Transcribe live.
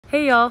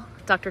Hey y'all,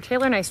 Dr.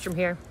 Taylor Nystrom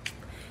here.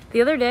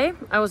 The other day,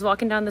 I was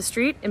walking down the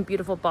street in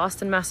beautiful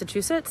Boston,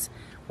 Massachusetts,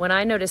 when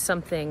I noticed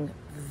something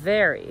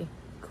very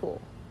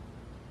cool.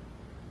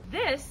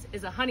 This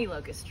is a honey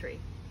locust tree.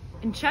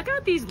 And check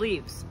out these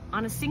leaves.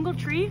 On a single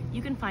tree,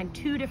 you can find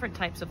two different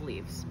types of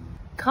leaves.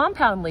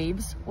 Compound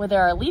leaves, where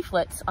there are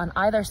leaflets on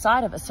either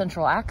side of a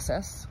central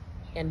axis,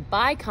 and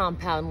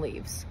bicompound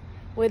leaves,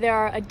 where there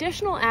are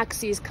additional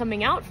axes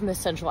coming out from the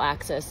central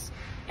axis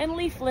and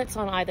leaflets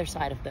on either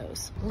side of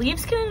those.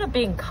 Leaves can end up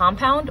being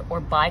compound or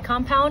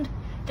bicompound,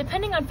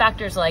 depending on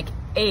factors like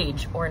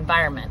age or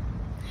environment.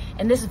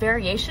 And this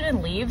variation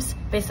in leaves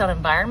based on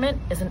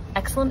environment is an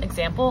excellent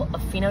example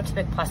of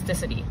phenotypic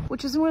plasticity,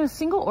 which is when a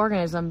single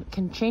organism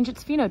can change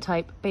its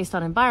phenotype based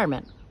on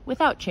environment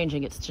without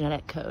changing its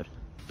genetic code.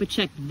 But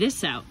check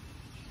this out.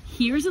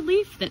 Here's a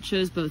leaf that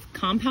shows both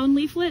compound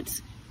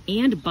leaflets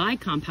and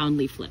bicompound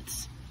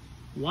leaflets.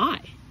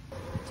 Why?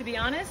 To be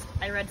honest,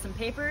 I read some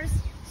papers,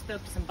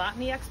 spoke to some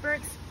botany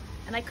experts,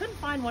 and I couldn't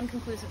find one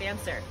conclusive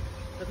answer,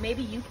 but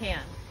maybe you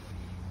can.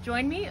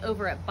 Join me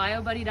over at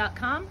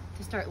BioBuddy.com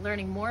to start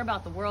learning more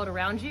about the world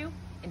around you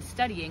and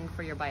studying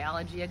for your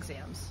biology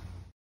exams.